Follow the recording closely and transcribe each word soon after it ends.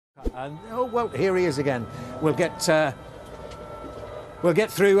And oh well, here he is again. We'll get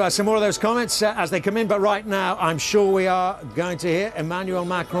through some more of those comments as they come in, but right now I'm sure we are going to hear Emmanuel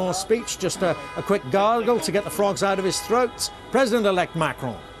Macron's speech. Just a quick gargle to get the frogs out of his throat. President-elect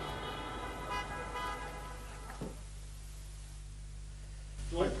Macron.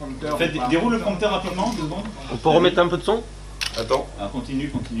 Déroule le prompteur rapidement, 2 secondes. On peut remettre un peu de son? Attends. Alors, continue,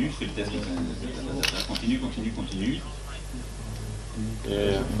 je fais le test. Continue. Ok,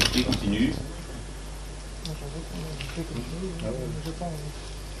 continue.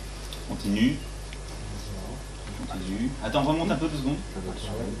 Continue. Attends, remonte un peu, 2 secondes.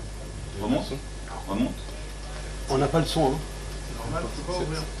 Remonte. On n'a pas le son, hein.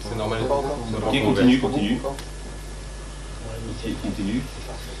 C'est normal. Ok, continue. Ok, continue.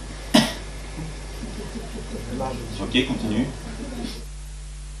 Ok, continue.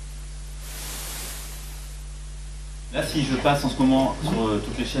 Là, si je passe en ce moment sur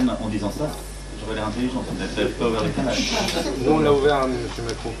toutes les chaînes en disant ça, j'aurais l'air intelligent. Vous n'avez pas ouvert les canaux. Nous, on l'a ouvert, M.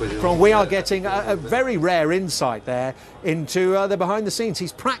 Macron, président. We are getting a very rare insight there into the behind the scenes.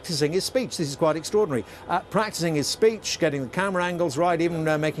 He's practicing his speech. This is quite extraordinary. Practicing his speech, getting the camera angles right, even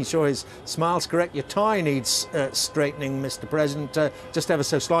making sure his smile's correct. Your tie needs straightening, Mr. President, just ever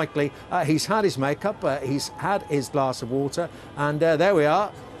so slightly. He's had his makeup, he's had his glass of water, and there we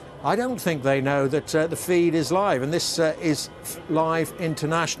are. I don't think they know that the feed is live, and this is live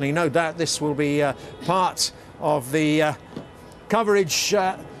internationally. No doubt this will be part of the coverage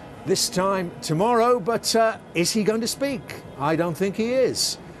this time tomorrow, but is he going to speak? I don't think he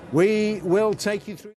is. We will take you through.